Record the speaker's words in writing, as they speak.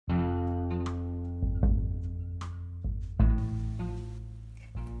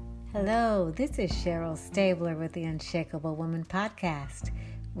Hello, this is Cheryl Stabler with the Unshakable Woman podcast.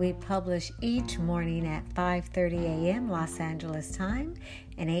 We publish each morning at 5:30 a.m. Los Angeles time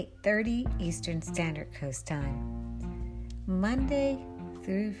and 8:30 Eastern Standard Coast time. Monday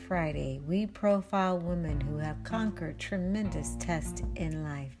through Friday, we profile women who have conquered tremendous tests in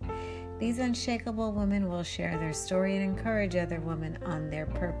life. These unshakable women will share their story and encourage other women on their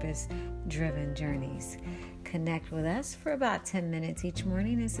purpose-driven journeys. Connect with us for about 10 minutes each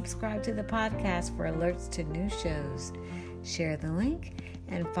morning and subscribe to the podcast for alerts to new shows. Share the link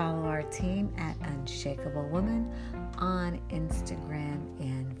and follow our team at Unshakable Woman on Instagram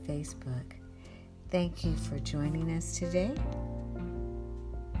and Facebook. Thank you for joining us today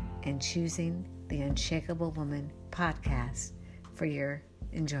and choosing the Unshakable Woman podcast for your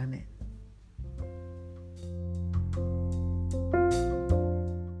enjoyment.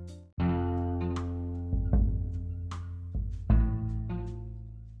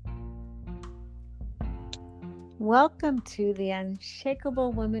 Welcome to the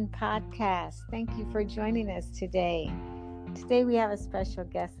Unshakable Woman podcast. Thank you for joining us today. Today we have a special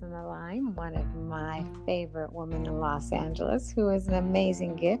guest on the line, one of my favorite women in Los Angeles, who is an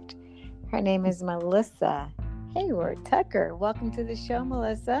amazing gift. Her name is Melissa Hayward Tucker. Welcome to the show,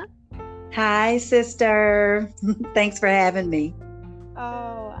 Melissa. Hi, sister. Thanks for having me.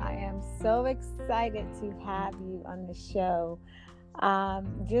 Oh, I am so excited to have you on the show.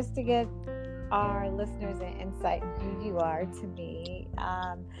 Just to get our listeners an insight in who you are to me.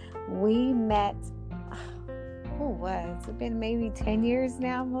 We met, it's been maybe 10 years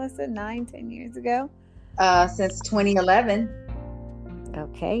now, Melissa? 10 years ago? Since 2011.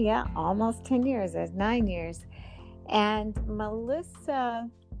 Okay, yeah, almost 10 years. That's 9 years. And Melissa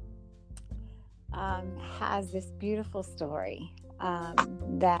has this beautiful story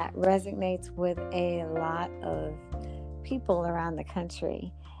that resonates with a lot of people around the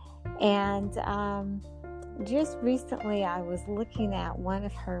country. And just recently I was looking at one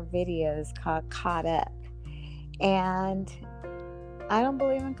of her videos called Caught Up. And I don't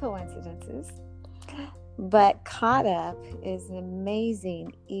believe in coincidences, but Caught Up is an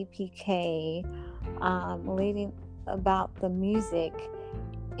amazing EPK leading about the music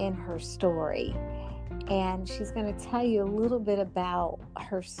in her story. And she's going to tell you a little bit about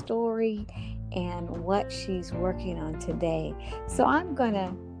her story and what she's working on today. So I'm going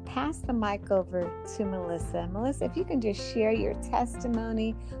to pass the mic over to Melissa. Melissa, if you can just share your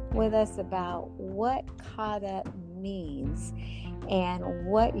testimony with us about what Caught Up means and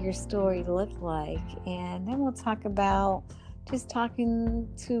what your story looked like. And then we'll talk about just talking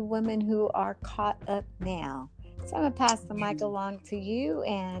to women who are caught up now. So I'm going to pass the mic along to you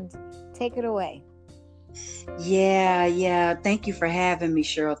and take it away. Yeah. Thank you for having me,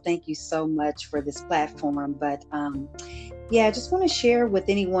 Cheryl. Thank you so much for this platform. But I just want to share with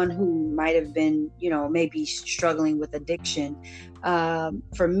anyone who might have been, maybe struggling with addiction.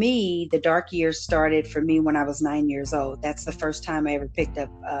 For me, the dark years started for me when I was 9 years old. That's the first time I ever picked up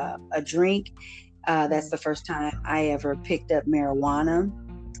a drink. That's the first time I ever picked up marijuana.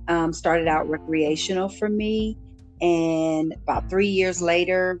 Started out recreational for me. And about 3 years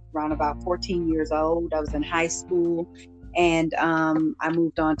later, around about 14 years old, I was in high school and I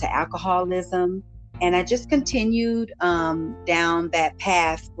moved on to alcoholism. And I just continued down that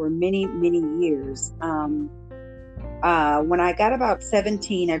path for many, many years. When I got about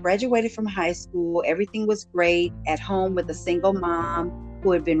 17, I graduated from high school. Everything was great at home with a single mom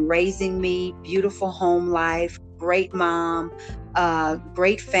who had been raising me, beautiful home life, great mom,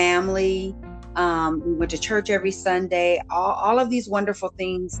 great family. We went to church every Sunday. All of these wonderful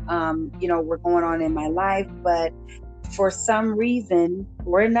things, were going on in my life. But for some reason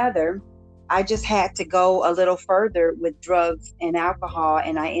or another, I just had to go a little further with drugs and alcohol.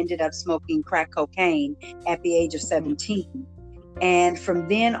 And I ended up smoking crack cocaine at the age of 17. And from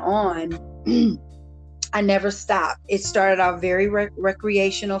then on, I never stopped. It started off very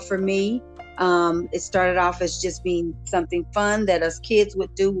recreational for me. It started off as just being something fun that us kids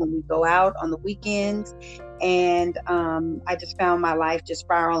would do when we go out on the weekends. And I just found my life just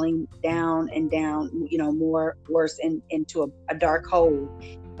spiraling down and down, worse into a dark hole.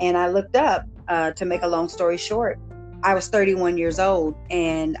 And I looked up, to make a long story short, I was 31 years old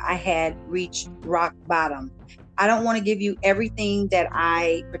and I had reached rock bottom. I don't want to give you everything that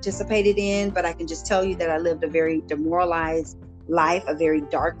I participated in, but I can just tell you that I lived a very demoralized life, a very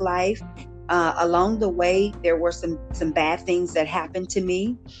dark life. Along the way, there were some bad things that happened to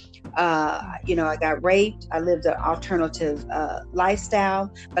me. I got raped. I lived an alternative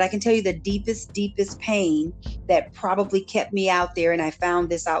lifestyle. But I can tell you the deepest pain that probably kept me out there, and I found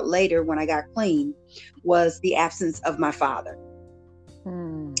this out later when I got clean, was the absence of my father.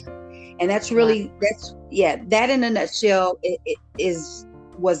 And that's Wow. really, that in a nutshell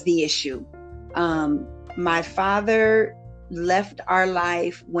was the issue. My father left our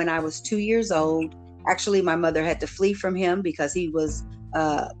life when I was 2 years old. Actually, my mother had to flee from him because he was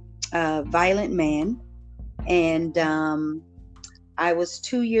a violent man. And I was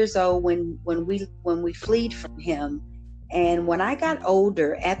 2 years old when we fled from him. And when I got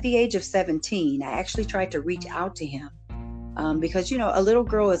older, at the age of 17, I actually tried to reach out to him, because a little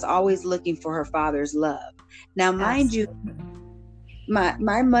girl is always looking for her father's love. Now, mind you,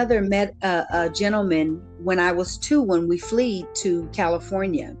 my mother met a gentleman when I was 2 when we fled to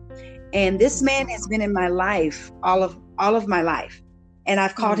California, and this man has been in my life all of my life, and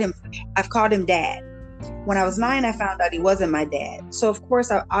I've called him dad. When I was 9, I found out he wasn't my dad. So of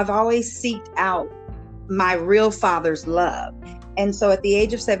course I've always sought out my real father's love. And so at the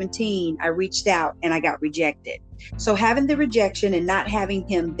age of 17, I reached out and I got rejected. So having the rejection and not having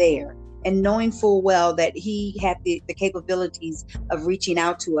him there, and knowing full well that he had the capabilities of reaching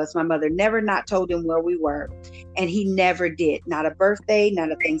out to us, my mother never not told him where we were. And he never did. Not a birthday,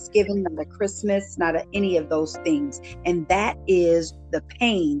 not a Thanksgiving, not a Christmas, not any of those things. And that is the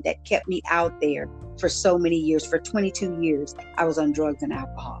pain that kept me out there for so many years. For 22 years, I was on drugs and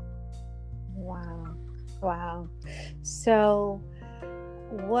alcohol. Wow. So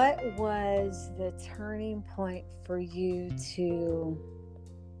what was the turning point for you to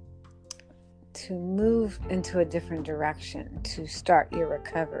move into a different direction, to start your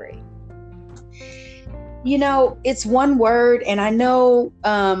recovery? It's one word, and I know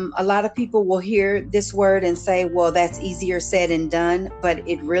a lot of people will hear this word and say, well, that's easier said than done, but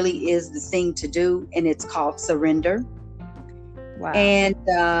it really is the thing to do, and it's called surrender. Wow. And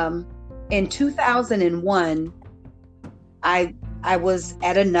in 2001, I was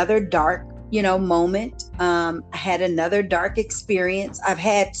at another dark, moment. I had another dark experience. I've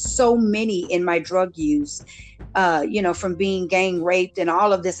had so many in my drug use, from being gang raped and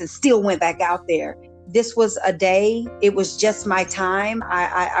all of this, and still went back out there. This was a day, it was just my time.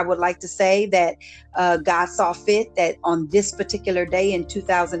 I would like to say that God saw fit that on this particular day in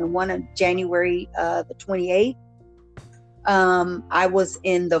 2001, on January the 28th, I was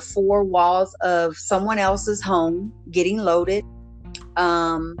in the four walls of someone else's home getting loaded.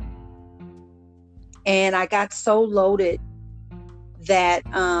 And I got so loaded that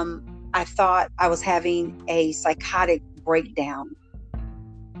I thought I was having a psychotic breakdown.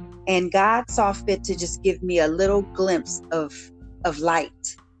 And God saw fit to just give me a little glimpse of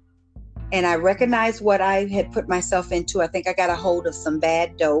light. And I recognized what I had put myself into. I think I got a hold of some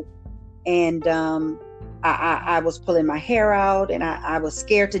bad dope. And I was pulling my hair out, and I was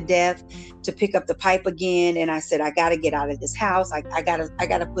scared to death to pick up the pipe again. And I said, I got to get out of this house. I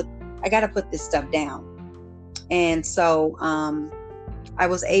gotta put this stuff down. And so I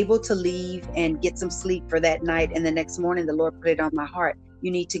was able to leave and get some sleep for that night. And the next morning, the Lord put it on my heart. You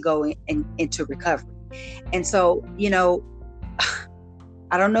need to go into recovery. And so,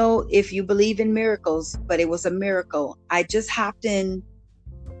 I don't know if you believe in miracles, but it was a miracle. I just hopped in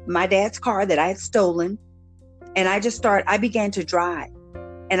my dad's car that I had stolen, and I began to drive.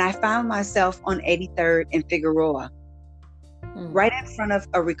 And I found myself on 83rd and Figueroa, right in front of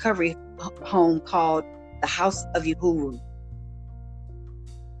a recovery home called the House of Uhuru.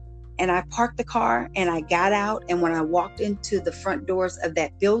 And I parked the car and I got out. And when I walked into the front doors of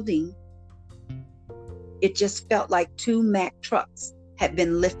that building, it just felt like 2 Mack trucks had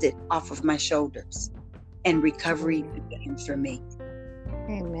been lifted off of my shoulders, and recovery began for me.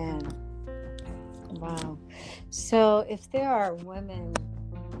 Amen. Wow. So if there are women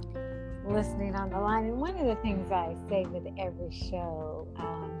listening on the line, and one of the things I say with every show,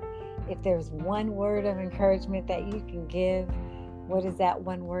 if there's one word of encouragement that you can give, what is that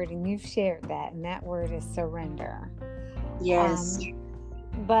one word? And you've shared that, and that word is surrender. Yes.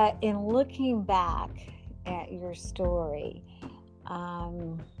 But in looking back at your story,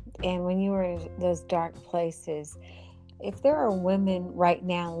 and when you were in those dark places, if there are women right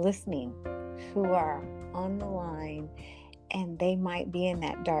now listening who are on the line and they might be in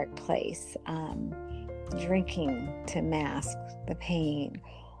that dark place, drinking to mask the pain,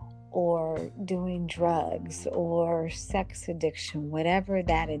 or doing drugs, or sex addiction, whatever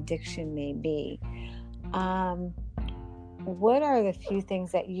that addiction may be, what are the few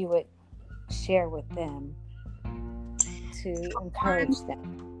things that you would share with them to encourage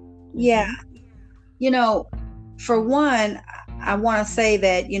them? Yeah. For one, I want to say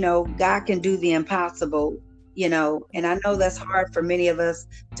that, God can do the impossible, and I know that's hard for many of us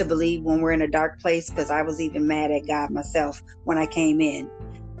to believe when we're in a dark place, because I was even mad at God myself when I came in.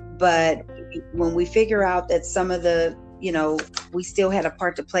 But when we figure out that some of the we still had a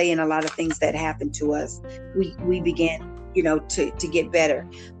part to play in a lot of things that happened to us. We began, to get better.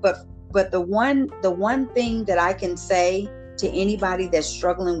 But the one thing that I can say to anybody that's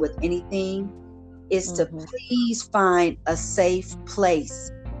struggling with anything is to please find a safe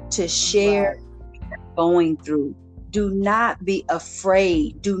place to share what you're going through. Do not be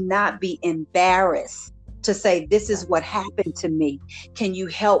afraid. Do not be embarrassed to say, this is what happened to me. Can you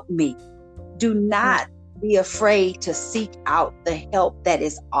help me? Do not be afraid to seek out the help that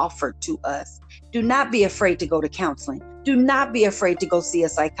is offered to us. Do not be afraid to go to counseling. Do not be afraid to go see a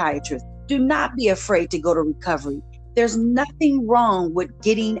psychiatrist. Do not be afraid to go to recovery. There's nothing wrong with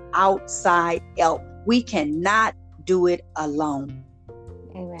getting outside help. We cannot do it alone.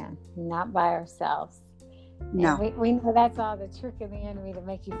 Amen. Not by ourselves. No. And we know that's all the trick of the enemy, to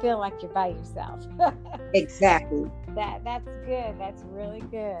make you feel like you're by yourself. Exactly. That's good. That's really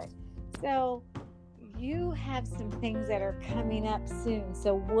good. So you have some things that are coming up soon.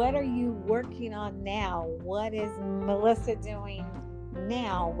 So what are you working on now? What is Melissa doing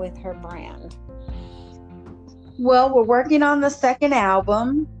now with her brand? Well, we're working on the second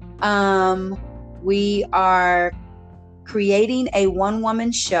album. We are creating a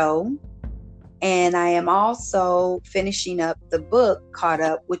one-woman show. And I am also finishing up the book, Caught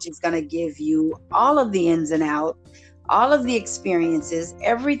Up, which is going to give you all of the ins and outs, all of the experiences,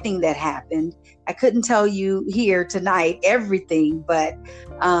 everything that happened. I couldn't tell you here tonight everything, but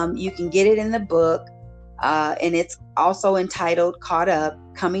you can get it in the book. And it's also entitled Caught Up,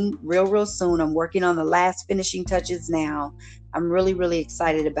 coming real soon. I'm working on the last finishing touches now. I'm really, really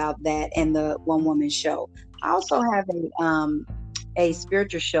excited about that and the one-woman show. I also have a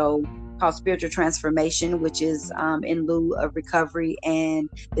spiritual show called Spiritual Transformation, which is in lieu of recovery and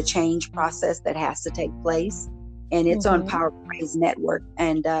the change process that has to take place. And it's on Power Praise Network,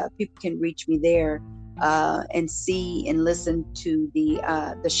 and people can reach me there and see and listen to the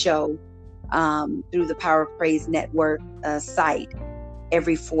show through the Power Praise Network site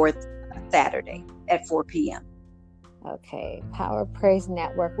every fourth Saturday at 4 p.m. Okay, Power Praise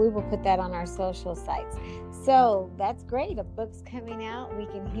Network. We will put that on our social sites. So that's great. A book's coming out. We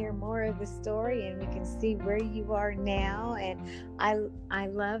can hear more of the story, and we can see where you are now. And I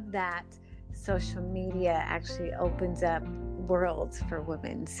love that social media actually opens up worlds for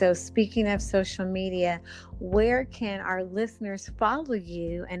women. So speaking of social media, where can our listeners follow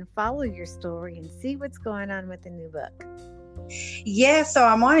you and follow your story and see what's going on with the new book? Yeah, so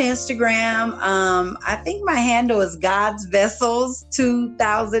I'm on Instagram. I think my handle is God's Vessels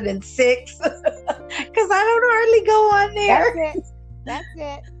 2006 because I don't hardly go on there.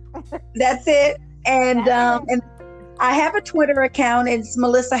 That's it. And and I have a Twitter account. It's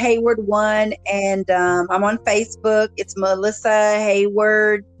Melissa Hayward 1, and I'm on Facebook. It's Melissa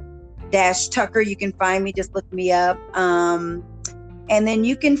Hayward Tucker. You can find me. Just look me up. And then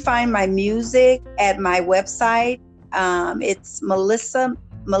you can find my music at my website. It's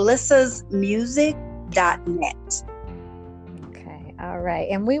melissasmusic.net. Okay. All right.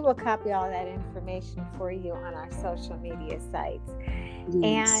 And we will copy all that information for you on our social media sites.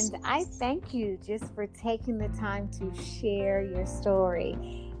 Yes. And I thank you just for taking the time to share your story.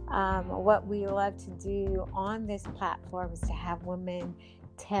 What we love to do on this platform is to have women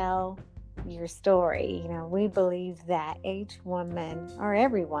tell your story. We believe that each woman, or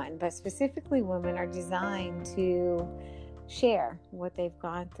everyone, but specifically women, are designed to share what they've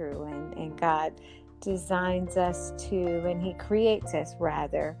gone through, and God designs us to, and He creates us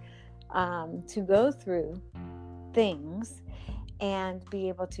rather, to go through things and be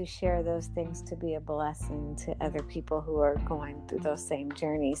able to share those things to be a blessing to other people who are going through those same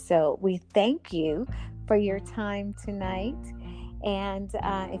journeys. So we thank you for your time tonight. And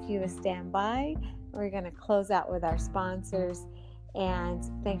if you would stand by, we're going to close out with our sponsors. And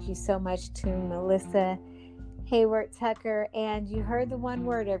thank you so much to Melissa Hayward Tucker. And you heard the one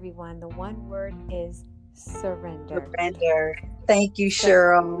word, everyone. The one word is surrender. Surrender. Thank you,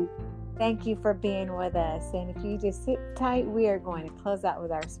 Cheryl. Thank you for being with us. And if you just sit tight, we are going to close out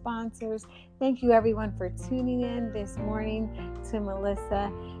with our sponsors. Thank you, everyone, for tuning in this morning to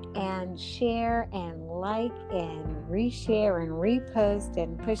Melissa. And share and like and reshare and repost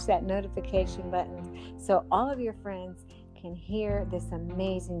and push that notification button so all of your friends can hear this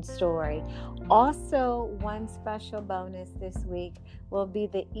amazing story. Also, one special bonus this week will be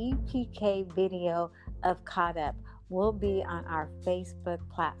the EPK video of Caught Up. Will be on our Facebook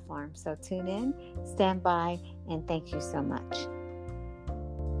platform. So tune in, stand by, and thank you so much.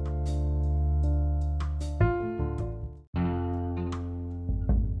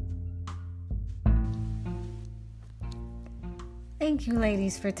 Thank you,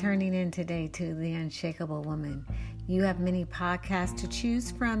 ladies, for turning in today to The Unshakable Woman. You have many podcasts to choose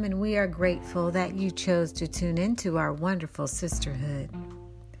from, and we are grateful that you chose to tune into our wonderful sisterhood.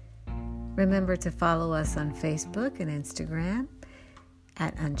 Remember to follow us on Facebook and Instagram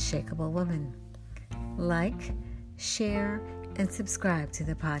at Unshakable Woman. Like, share, and subscribe to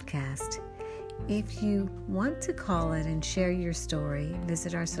the podcast. If you want to call it and share your story,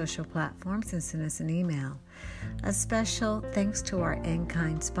 visit our social platforms and send us an email. A special thanks to our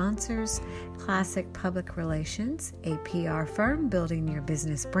in-kind sponsors, Classic Public Relations, a PR firm building your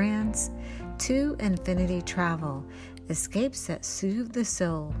business brands, to Infinity Travel, escapes that soothe the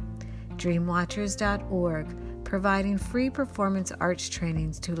soul, dreamwatchers.org, providing free performance arts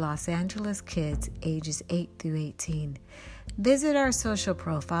trainings to Los Angeles kids ages 8 through 18. Visit our social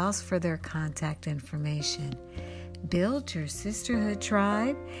profiles for their contact information. Build your sisterhood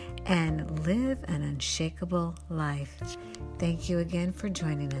tribe and live an unshakable life. Thank you again for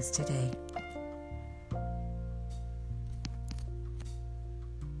joining us today.